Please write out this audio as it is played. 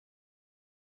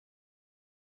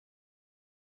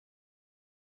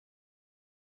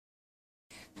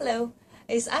Hello,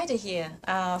 it's Ida here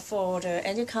for the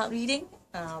annual card reading,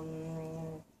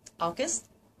 August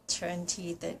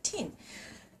 2013.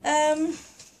 Um,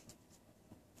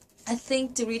 I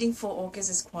think the reading for August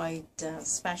is quite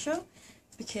special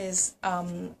because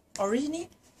originally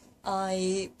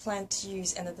I planned to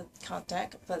use another card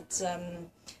deck, but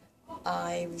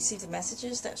I received the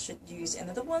messages that should use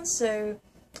another one, so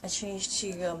I changed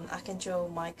to Archangel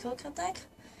Michael card deck.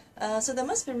 So there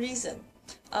must be a reason.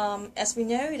 As we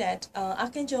know that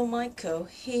Archangel Michael,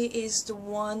 he is the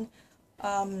one,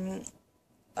 um,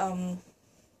 um,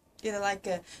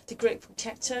 the great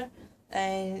protector,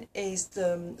 and is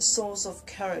the source of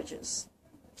courageous.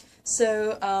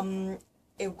 So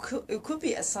it could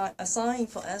be a sign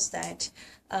for us that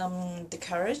the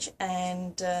courage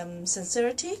and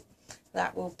sincerity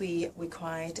that will be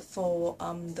required for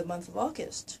the month of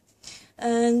August.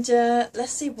 And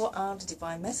let's see what are the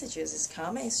divine messages is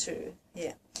coming through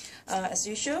here. As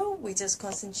usual, we just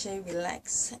concentrate,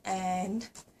 relax, and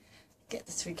get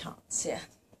the three cards here.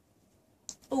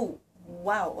 Oh,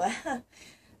 wow.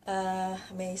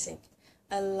 Amazing.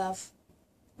 I love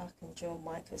Archangel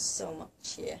Michael so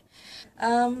much here.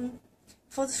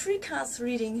 For the three cards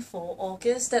reading for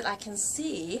August that I can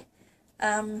see,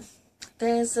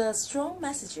 there's strong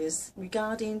messages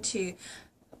regarding to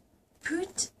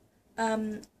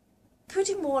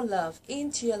putting more love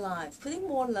into your life, putting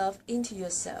more love into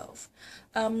yourself.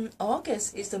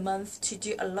 August is the month to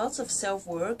do a lot of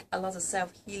self-work, a lot of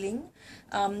self-healing.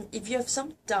 If you have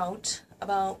some doubt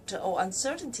about or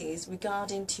uncertainties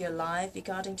regarding to your life,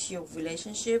 regarding to your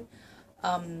relationship,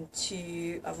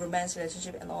 to a romance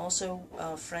relationship, and also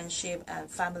friendship and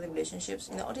family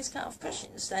relationships, all these kind of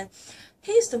questions, then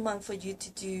here's the month for you to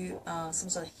do some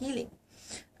sort of healing.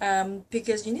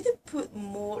 Because you need to put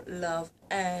more love,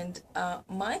 and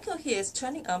Michael here is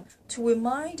turning up to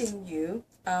reminding you,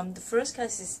 the first card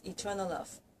is eternal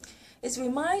love. It's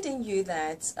reminding you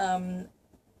that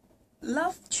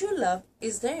love, true love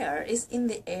is there, is in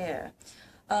the air.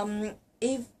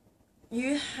 If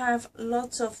you have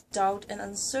lots of doubt and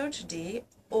uncertainty,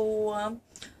 or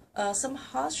some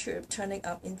hardship turning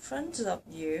up in front of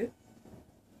you,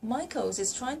 Michaels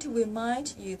is trying to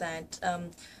remind you that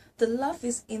the love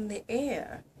is in the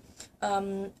air.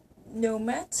 No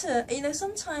matter,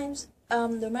 sometimes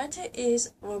no matter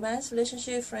is romance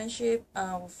relationship, friendship,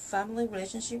 family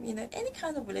relationship, any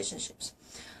kind of relationships,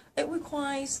 it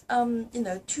requires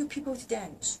two people to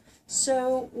dance.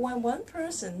 So when one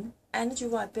person energy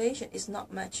vibration is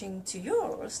not matching to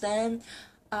yours, then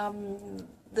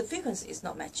the frequency is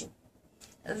not matching.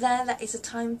 Then that is a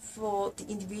time for the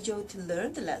individual to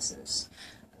learn the lessons.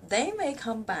 They may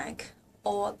come back,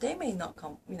 or they may not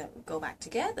come, go back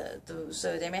together.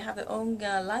 So they may have their own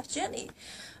life journey.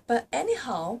 But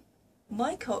anyhow,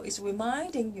 Michael is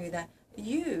reminding you that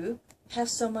you have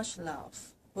so much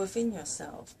love within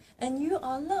yourself, and you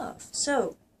are love.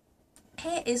 So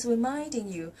he is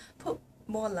reminding you, put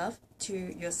more love to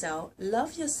yourself,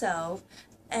 love yourself,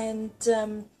 and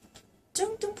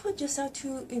don't put yourself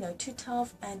too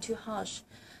tough and too harsh.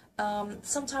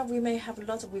 Sometimes we may have a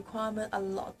lot of requirement, a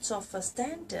lot of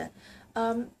standard.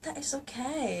 That is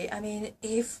okay. I mean,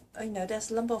 if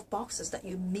there's a number of boxes that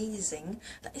you're missing,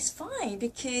 that is fine,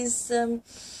 because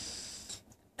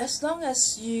as long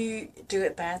as you do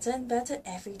it better and better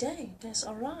every day, that's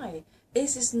all right.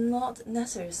 It is not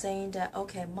necessarily saying that,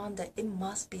 okay, Monday it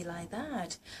must be like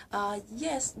that.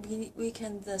 Yes, we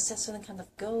can set certain kind of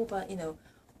goal,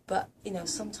 but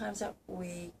sometimes that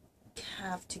we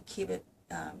have to keep it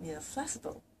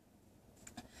flexible.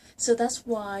 So that's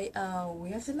why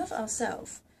we have to love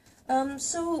ourselves.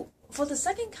 So for the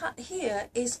second card here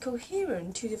is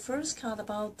coherent to the first card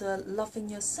about loving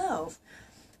yourself,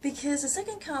 because the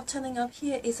second card turning up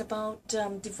here is about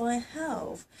divine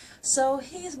health. So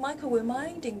here's Michael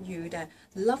reminding you that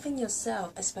loving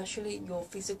yourself, especially your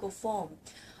physical form,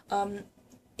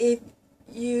 if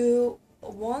you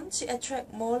want to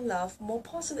attract more love, more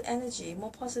positive energy,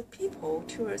 more positive people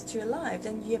towards your life,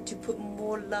 then you have to put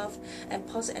more love and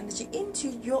positive energy into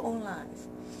your own life.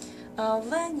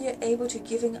 Then you're able to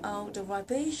giving out the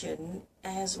vibration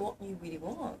as what you really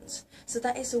want. So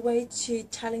that is a way to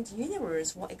telling the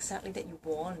universe what exactly that you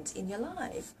want in your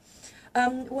life.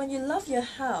 When you love your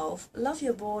health, love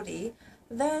your body,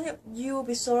 then you will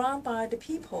be surrounded by the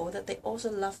people that they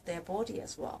also love their body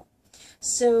as well.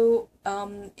 So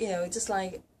just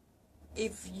like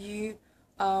if you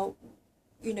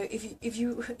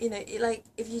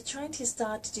if you're trying to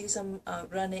start to do some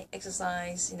running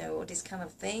exercise, or this kind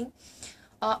of thing,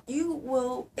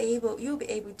 you'll be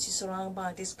able to surround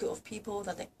by this group of people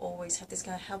that they always have this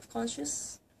kind of health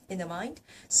conscious, in the mind.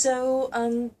 So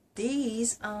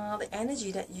these are the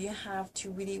energy that you have to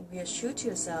really reassure to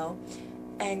yourself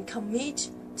and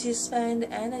commit to spend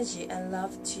energy and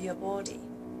love to your body.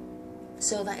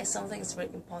 So that is something that's very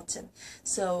important.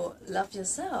 So love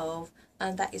yourself,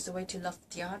 and that is the way to love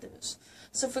the others.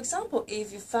 So for example,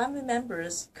 if your family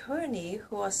members currently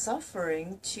who are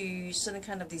suffering to certain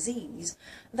kind of disease,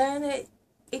 then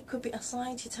it could be a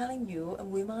sign to telling you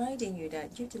and reminding you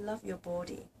that you have to love your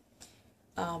body.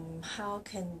 How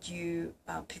can you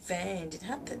prevent it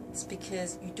happens?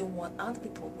 Because you don't want other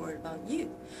people worried about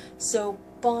you. So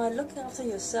by looking after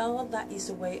yourself, that is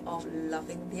a way of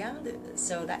loving the others.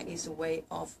 So that is a way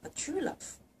of a true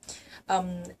love.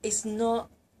 It's not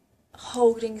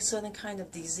holding certain kind of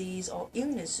disease or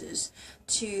illnesses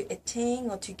to attain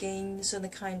or to gain certain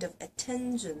kind of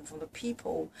attention from the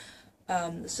people.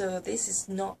 So this is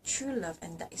not true love,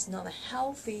 and that is not a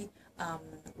healthy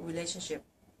relationship.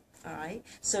 Alright,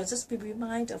 so just be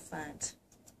reminded of that.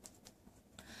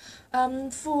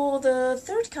 For the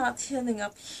third card turning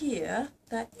up here,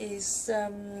 that is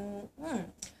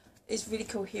really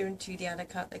coherent to the other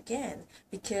card again,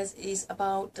 because it's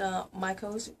about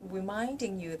Michael's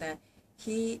reminding you that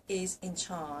he is in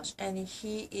charge and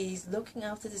he is looking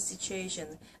after the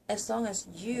situation as long as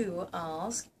you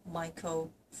ask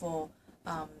Michael for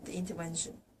the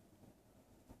intervention.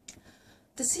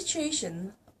 The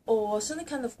situation or certain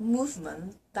kind of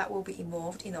movement that will be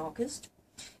involved in August,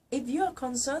 if you are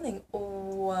concerning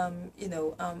or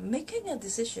making a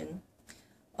decision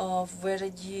of whether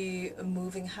you are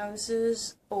moving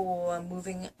houses or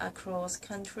moving across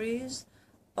countries,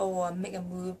 or make a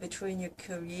move between your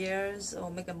careers, or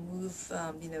make a move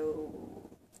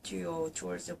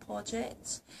towards your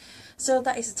projects, so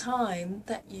that is the time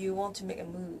that you want to make a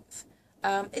move.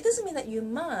 It doesn't mean that you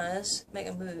must make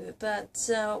a move, but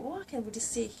what I can really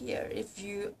see here, if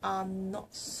you are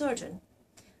not certain,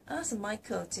 ask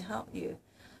Michael to help you.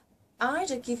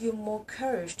 Either give you more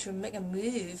courage to make a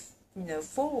move,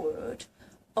 forward,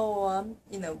 or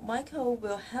Michael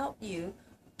will help you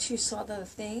to sort out the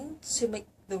thing to make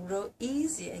the road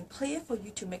easier and clear for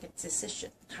you to make a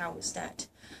decision. How is that?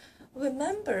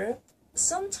 Remember,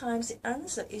 sometimes the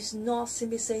answer is not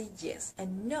simply say yes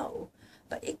and no,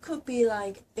 but it could be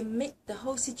like it make the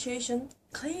whole situation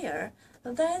clear,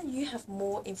 then you have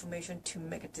more information to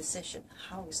make a decision.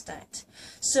 How is that?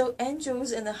 So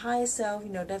angels and the higher self,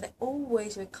 that they're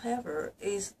always very clever,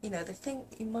 is they think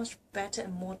in much better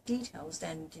and more details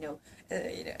than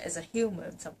as a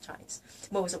human sometimes,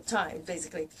 most of the time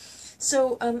basically.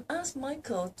 So ask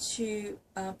Michael to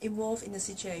involve in the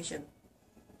situation,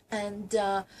 and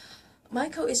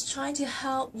Michael is trying to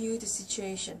help you the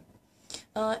situation.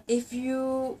 If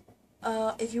you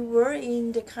were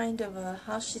in the kind of a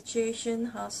harsh situation,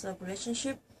 harsh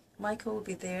relationship, Michael will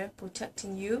be there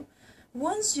protecting you.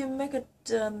 Once you make a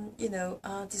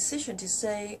decision to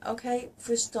say, okay,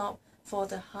 full stop for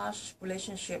the harsh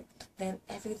relationship, then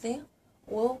everything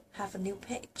will have a new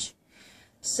page.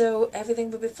 So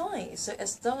everything will be fine. So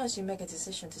as long as you make a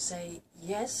decision to say,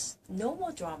 yes, no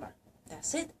more drama,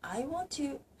 that's it, I want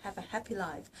to have a happy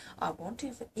life, I want to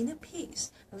have inner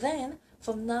peace, then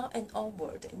from now and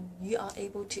onward, you are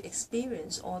able to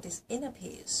experience all this inner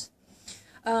peace.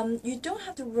 You don't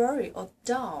have to worry or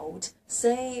doubt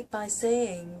by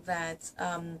saying that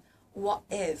what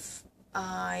if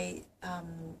I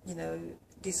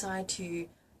decide to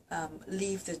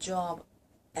leave the job,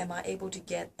 am I able to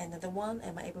get another one,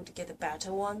 am I able to get a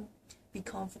better one? Be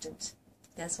confident.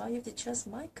 That's why you have to trust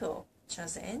Michael,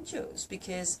 trust the angels,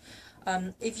 because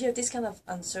if you have this kind of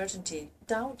uncertainty,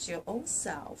 doubt your own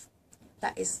self,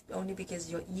 that is only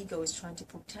because your ego is trying to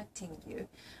protecting you.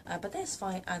 But that's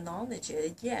fine, acknowledge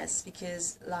it, yes,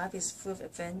 because life is full of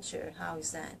adventure. How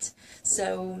is that?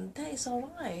 So that is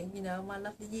alright, my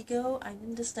lovely ego, I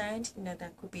understand,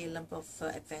 that could be a number of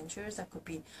adventures, that could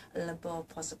be a number of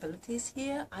possibilities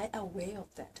here. I'm aware of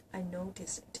that, I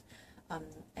notice it.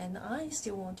 And I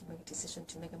still want to make a decision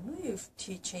to make a move,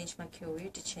 to change my career,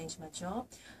 to change my job.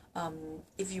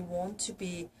 If you want to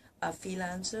be a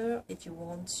freelancer, if you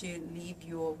want to leave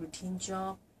your routine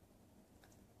job,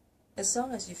 as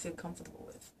long as you feel comfortable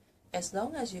with, as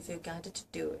long as you feel guided to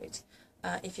do it.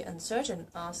 If you're uncertain,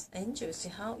 ask angels to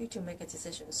help you to make a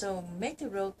decision. So make the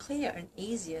road clear and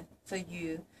easier for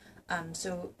you.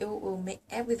 So it will make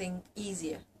everything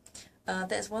easier.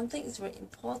 That's one thing. It's very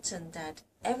important that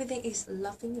everything is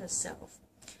loving yourself.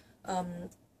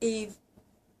 If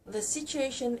the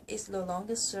situation is no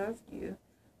longer served you,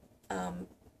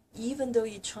 even though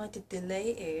you try to delay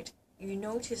it, you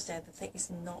notice that the thing is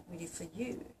not really for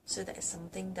you. So that is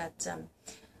something that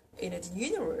the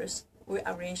universe will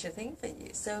arrange a thing for you.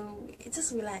 So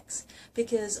just relax,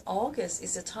 because August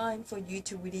is a time for you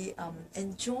to really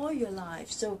enjoy your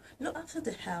life. So look after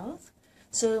the health.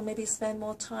 So maybe spend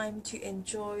more time to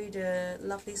enjoy the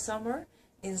lovely summer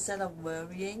instead of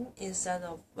worrying, instead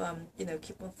of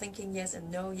keep on thinking yes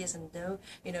and no, yes and no.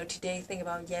 Today think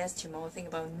about yes, tomorrow think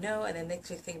about no, and then next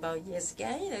week think about yes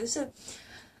again. So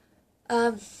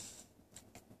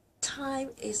time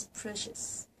is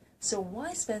precious. So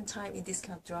why spend time in this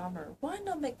kind of drama? Why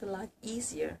not make the life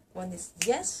easier? One is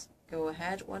yes, go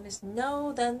ahead. One is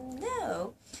no, then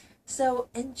no. So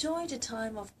enjoy the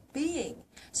time of being.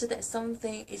 So that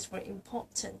something is very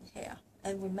important here.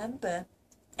 And remember,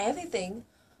 everything,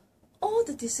 all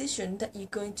the decision that you're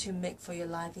going to make for your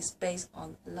life is based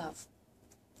on love.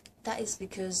 That is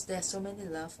because there's so many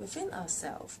love within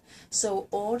ourselves. So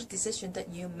all the decisions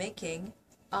that you're making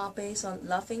are based on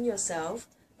loving yourself,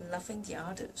 loving the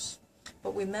others.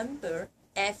 But remember,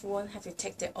 everyone have to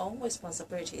take their own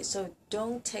responsibility. So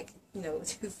don't take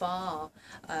too far.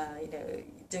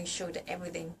 Don't show that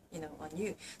everything on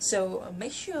you. So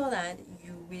make sure that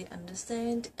you really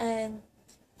understand and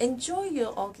enjoy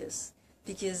your August,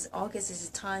 because August is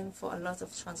a time for a lot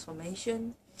of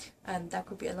transformation, and that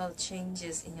could be a lot of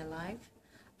changes in your life.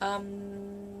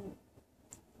 And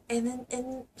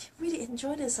really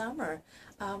enjoy the summer.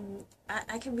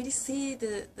 I can really see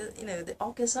the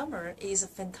August summer is a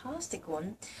fantastic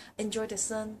one. Enjoy the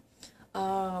sun.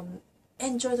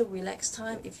 Enjoy the relaxed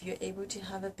time if you're able to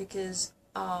have it, because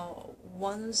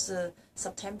once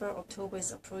September, October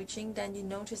is approaching, then you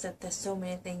notice that there's so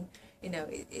many things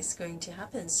it's going to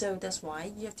happen. So that's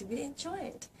why you have to really enjoy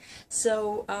it.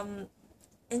 So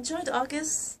enjoy the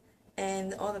August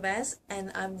and all the best.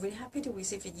 And I'm really happy to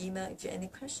receive your email if you have any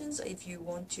questions, or if you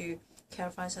want to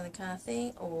clarify some kind of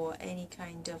thing, or any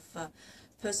kind of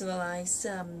personalized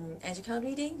educational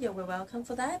reading. You're welcome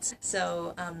for that.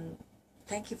 So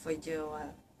thank you for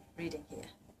your reading here.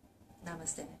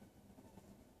 Namaste.